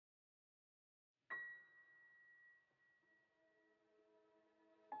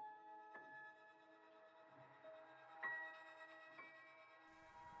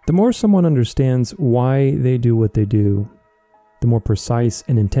The more someone understands why they do what they do, the more precise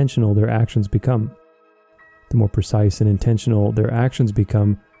and intentional their actions become. The more precise and intentional their actions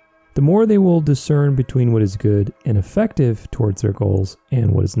become, the more they will discern between what is good and effective towards their goals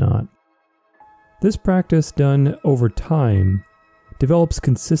and what is not. This practice, done over time, develops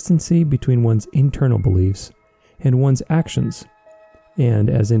consistency between one's internal beliefs and one's actions. And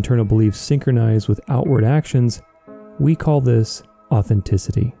as internal beliefs synchronize with outward actions, we call this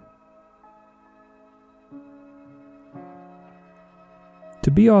authenticity. To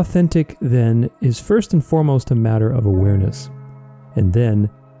be authentic, then, is first and foremost a matter of awareness, and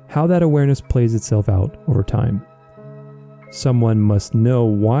then how that awareness plays itself out over time. Someone must know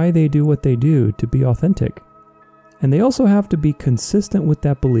why they do what they do to be authentic, and they also have to be consistent with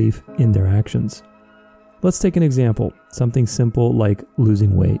that belief in their actions. Let's take an example, something simple like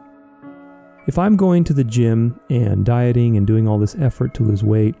losing weight. If I'm going to the gym and dieting and doing all this effort to lose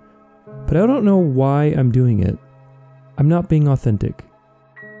weight, but I don't know why I'm doing it, I'm not being authentic.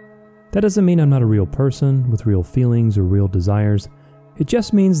 That doesn't mean I'm not a real person with real feelings or real desires. It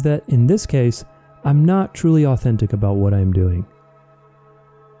just means that in this case, I'm not truly authentic about what I'm doing.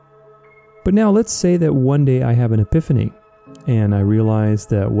 But now let's say that one day I have an epiphany and I realize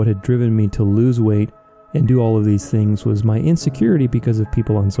that what had driven me to lose weight and do all of these things was my insecurity because of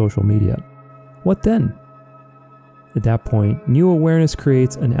people on social media. What then? At that point, new awareness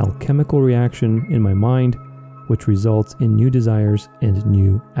creates an alchemical reaction in my mind, which results in new desires and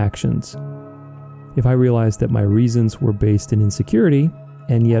new actions. If I realize that my reasons were based in insecurity,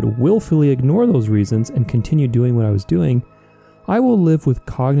 and yet willfully ignore those reasons and continue doing what I was doing, I will live with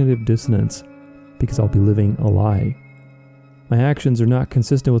cognitive dissonance because I'll be living a lie. My actions are not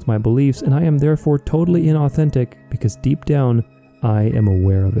consistent with my beliefs, and I am therefore totally inauthentic because deep down, I am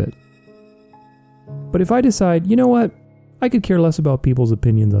aware of it. But if I decide, you know what, I could care less about people's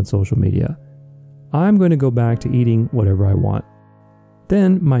opinions on social media, I'm going to go back to eating whatever I want.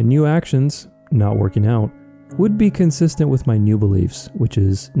 Then my new actions, not working out, would be consistent with my new beliefs, which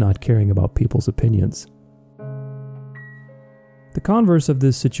is not caring about people's opinions. The converse of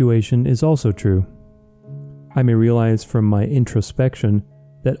this situation is also true. I may realize from my introspection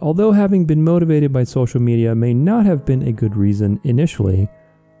that although having been motivated by social media may not have been a good reason initially,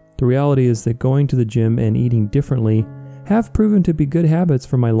 the reality is that going to the gym and eating differently have proven to be good habits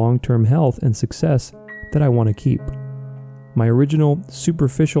for my long-term health and success that I want to keep. My original,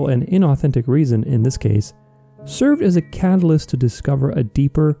 superficial, and inauthentic reason, in this case, served as a catalyst to discover a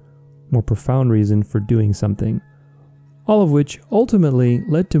deeper, more profound reason for doing something, all of which ultimately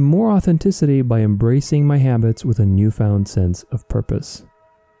led to more authenticity by embracing my habits with a newfound sense of purpose.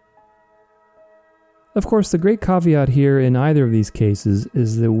 Of course, the great caveat here in either of these cases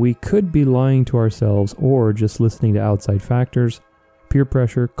is that we could be lying to ourselves or just listening to outside factors, peer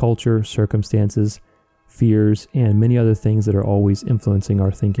pressure, culture, circumstances, fears, and many other things that are always influencing our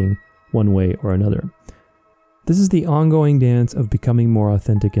thinking one way or another. This is the ongoing dance of becoming more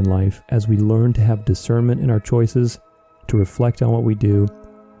authentic in life as we learn to have discernment in our choices, to reflect on what we do,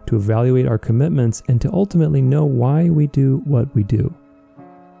 to evaluate our commitments, and to ultimately know why we do what we do.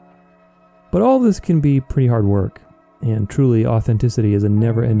 But all this can be pretty hard work, and truly authenticity is a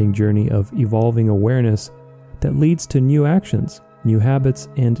never-ending journey of evolving awareness that leads to new actions, new habits,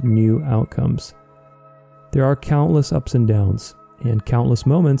 and new outcomes. There are countless ups and downs, and countless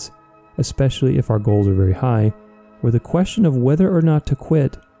moments, especially if our goals are very high, where the question of whether or not to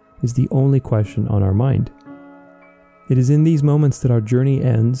quit is the only question on our mind. It is in these moments that our journey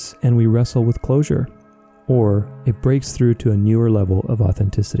ends and we wrestle with closure, or it breaks through to a newer level of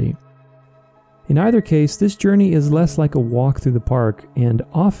authenticity. In either case, this journey is less like a walk through the park and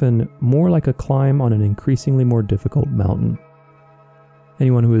often more like a climb on an increasingly more difficult mountain.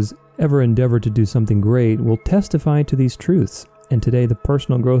 Anyone who has ever endeavored to do something great will testify to these truths, and today the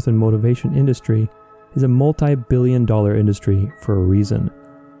personal growth and motivation industry is a multi-billion-dollar industry for a reason.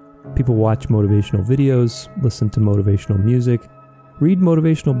 People watch motivational videos, listen to motivational music, read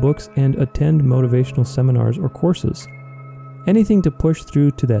motivational books, and attend motivational seminars or courses. Anything to push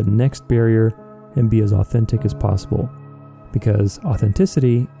through to that next barrier and be as authentic as possible, because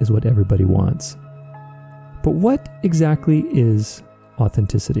authenticity is what everybody wants. But what exactly is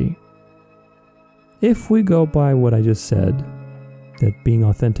authenticity? If we go by what I just said, that being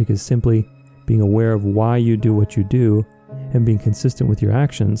authentic is simply being aware of why you do what you do and being consistent with your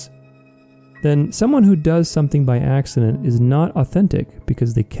actions, then someone who does something by accident is not authentic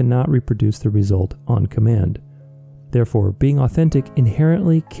because they cannot reproduce the result on command. Therefore, being authentic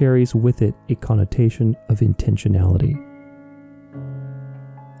inherently carries with it a connotation of intentionality.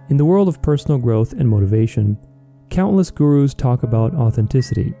 In the world of personal growth and motivation, countless gurus talk about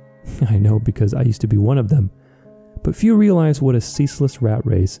authenticity, I know, because I used to be one of them. But few realize what a ceaseless rat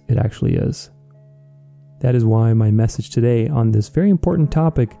race it actually is. That is why my message today on this very important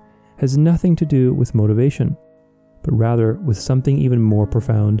topic has nothing to do with motivation, but rather with something even more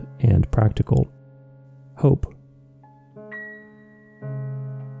profound and practical: hope.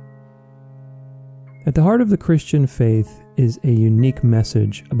 At the heart of the Christian faith is a unique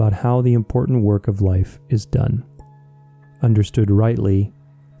message about how the important work of life is done. Understood rightly,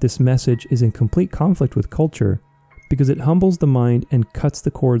 this message is in complete conflict with culture because it humbles the mind and cuts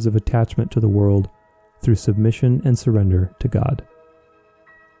the cords of attachment to the world through submission and surrender to God.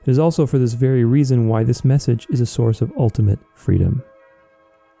 It is also for this very reason why this message is a source of ultimate freedom.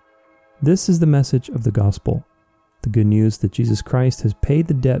 This is the message of the gospel, the good news that Jesus Christ has paid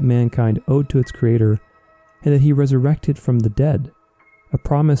the debt mankind owed to its Creator and that He resurrected from the dead, a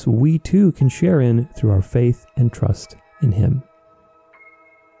promise we too can share in through our faith and trust in Him.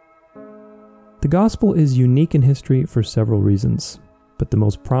 The gospel is unique in history for several reasons, but the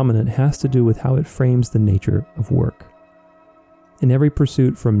most prominent has to do with how it frames the nature of work. In every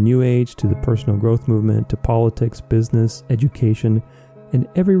pursuit, from New Age to the personal growth movement to politics, business, education, and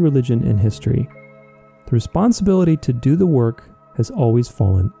every religion in history, the responsibility to do the work has always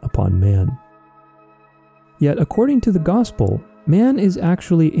fallen upon man. Yet, according to the gospel, man is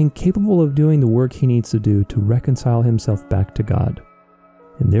actually incapable of doing the work he needs to do to reconcile himself back to God,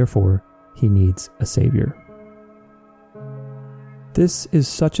 and therefore, he needs a Savior. This is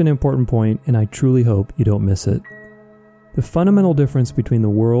such an important point, and I truly hope you don't miss it. The fundamental difference between the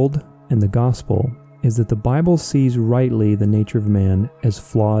world and the gospel is that the Bible sees rightly the nature of man as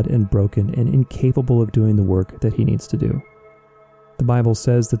flawed and broken and incapable of doing the work that he needs to do. The Bible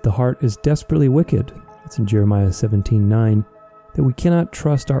says that the heart is desperately wicked. It's in Jeremiah 17:9, that we cannot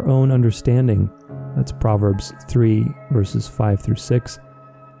trust our own understanding. That's Proverbs 3, verses 5 through 6.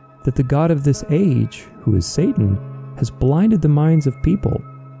 That the God of this age, who is Satan, has blinded the minds of people.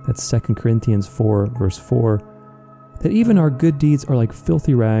 That's 2 Corinthians 4, verse 4. That even our good deeds are like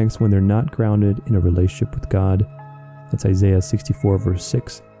filthy rags when they're not grounded in a relationship with God. That's Isaiah 64, verse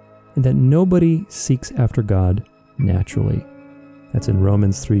 6. And that nobody seeks after God naturally. That's in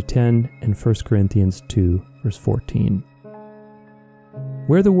Romans 3:10 and 1 Corinthians 2, verse 14.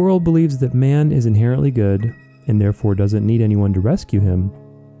 Where the world believes that man is inherently good and therefore doesn't need anyone to rescue him,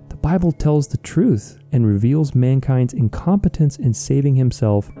 the Bible tells the truth and reveals mankind's incompetence in saving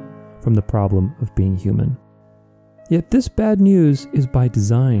himself from the problem of being human. Yet this bad news is by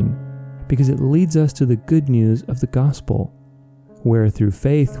design, because it leads us to the good news of the gospel, where through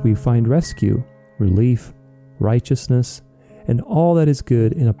faith we find rescue, relief, righteousness, and all that is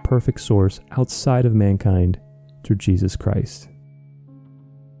good in a perfect source outside of mankind through Jesus Christ.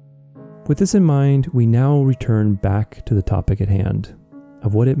 With this in mind, we now return back to the topic at hand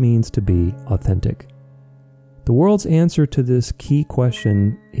of what it means to be authentic. The world's answer to this key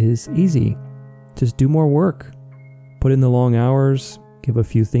question is easy. Just do more work. Put in the long hours, give a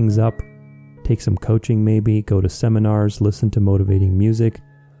few things up, take some coaching maybe, go to seminars, listen to motivating music,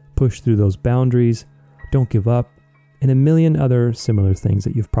 push through those boundaries, don't give up, and a million other similar things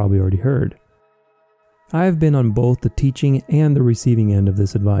that you've probably already heard. I've been on both the teaching and the receiving end of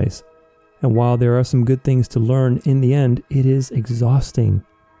this advice, and while there are some good things to learn, in the end, it is exhausting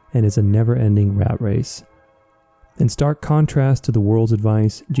and is a never-ending rat race. In stark contrast to the world's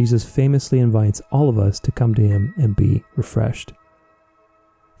advice, Jesus famously invites all of us to come to Him and be refreshed.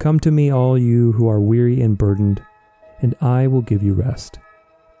 Come to me, all you who are weary and burdened, and I will give you rest.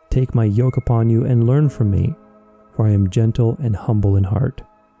 Take my yoke upon you and learn from me, for I am gentle and humble in heart,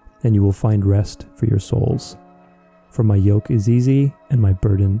 and you will find rest for your souls. For my yoke is easy and my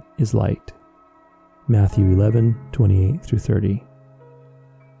burden is light. Matthew 11:28 through 30.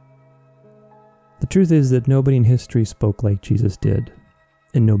 The truth is that nobody in history spoke like Jesus did,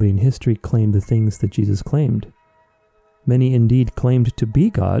 and nobody in history claimed the things that Jesus claimed. Many indeed claimed to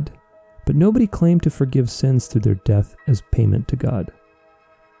be God, but nobody claimed to forgive sins through their death as payment to God.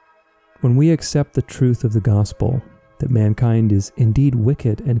 When we accept the truth of the gospel, that mankind is indeed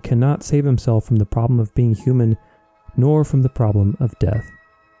wicked and cannot save himself from the problem of being human, nor from the problem of death,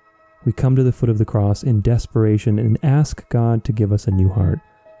 we come to the foot of the cross in desperation and ask God to give us a new heart,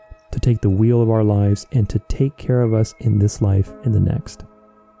 to take the wheel of our lives and to take care of us in this life and the next.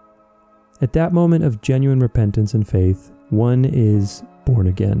 At that moment of genuine repentance and faith, one is born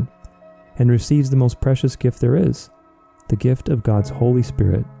again and receives the most precious gift there is, the gift of God's Holy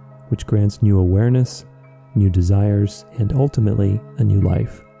Spirit, which grants new awareness, new desires, and ultimately a new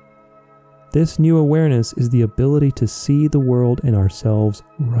life. This new awareness is the ability to see the world and ourselves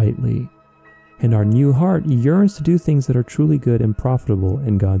rightly, and our new heart yearns to do things that are truly good and profitable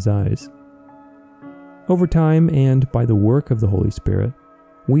in God's eyes. Over time and by the work of the Holy Spirit,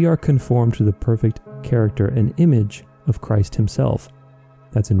 we are conformed to the perfect character and image of Christ himself.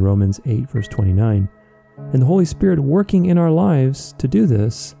 That's in Romans 8, verse 29. And the Holy Spirit working in our lives to do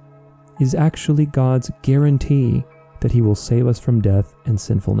this is actually God's guarantee that he will save us from death and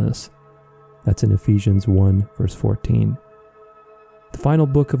sinfulness. That's in Ephesians 1, verse 14. The final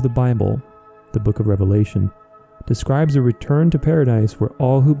book of the Bible, the book of Revelation, describes a return to paradise where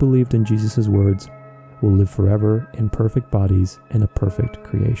all who believed in Jesus' words will live forever in perfect bodies and a perfect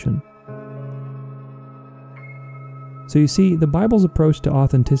creation. So you see, the Bible's approach to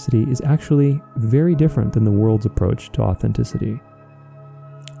authenticity is actually very different than the world's approach to authenticity.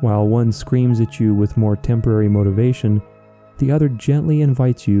 While one screams at you with more temporary motivation, the other gently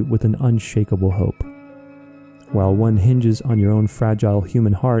invites you with an unshakable hope. While one hinges on your own fragile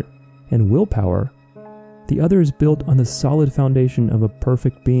human heart and willpower, the other is built on the solid foundation of a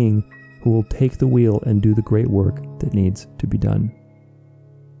perfect being who will take the wheel and do the great work that needs to be done.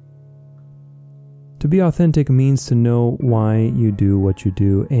 To be authentic means to know why you do what you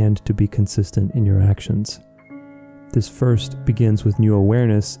do and to be consistent in your actions. This first begins with new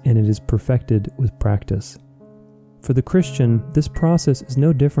awareness, and it is perfected with practice. For the Christian, this process is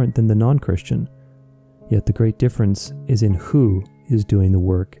no different than the non-Christian, yet the great difference is in who is doing the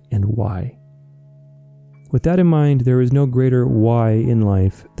work and why. With that in mind, there is no greater why in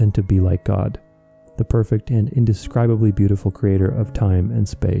life than to be like God, the perfect and indescribably beautiful creator of time and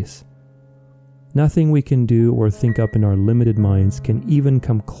space. Nothing we can do or think up in our limited minds can even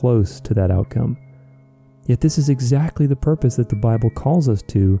come close to that outcome. Yet this is exactly the purpose that the Bible calls us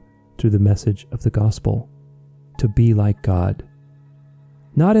to through the message of the gospel, to be like God.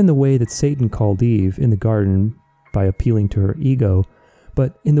 Not in the way that Satan called Eve in the garden by appealing to her ego,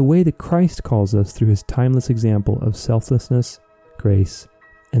 but in the way that Christ calls us through his timeless example of selflessness, grace,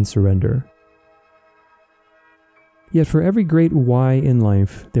 and surrender. Yet for every great why in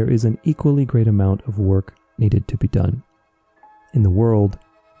life, there is an equally great amount of work needed to be done. In the world,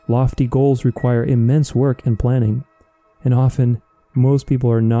 lofty goals require immense work and planning, and often, most people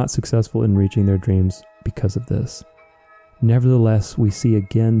are not successful in reaching their dreams because of this. Nevertheless, we see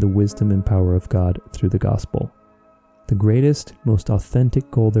again the wisdom and power of God through the gospel. The greatest, most authentic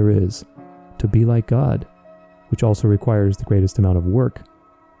goal there is, to be like God, which also requires the greatest amount of work,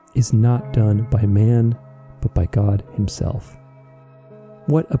 is not done by man, but by God himself.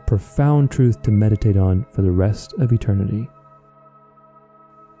 What a profound truth to meditate on for the rest of eternity.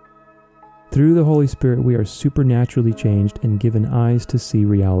 Through the Holy Spirit, we are supernaturally changed and given eyes to see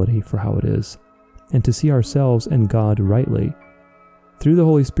reality for how it is, and to see ourselves and God rightly. Through the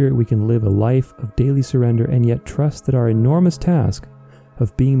Holy Spirit, we can live a life of daily surrender and yet trust that our enormous task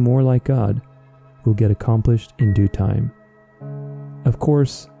of being more like God will get accomplished in due time. Of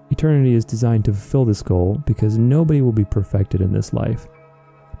course, eternity is designed to fulfill this goal because nobody will be perfected in this life.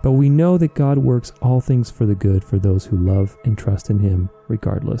 But we know that God works all things for the good for those who love and trust in him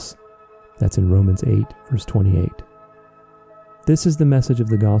regardless. That's in Romans 8, verse 28. This is the message of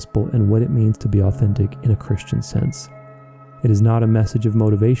the gospel and what it means to be authentic in a Christian sense. It is not a message of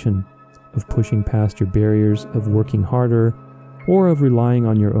motivation, of pushing past your barriers, of working harder, or of relying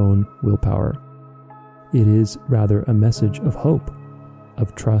on your own willpower. It is rather a message of hope,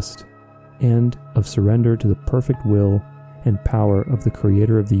 of trust, and of surrender to the perfect will and power of the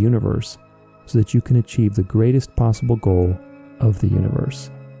Creator of the universe, so that you can achieve the greatest possible goal of the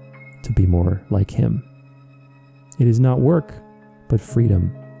universe, to be more like Him. It is not work, but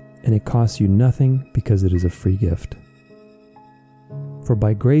freedom, and it costs you nothing because it is a free gift. For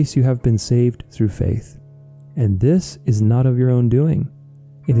by grace you have been saved through faith, and this is not of your own doing.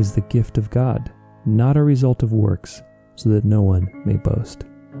 It is the gift of God, not a result of works, so that no one may boast.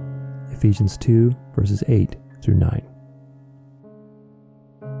 Ephesians 2, verses 8 through 9.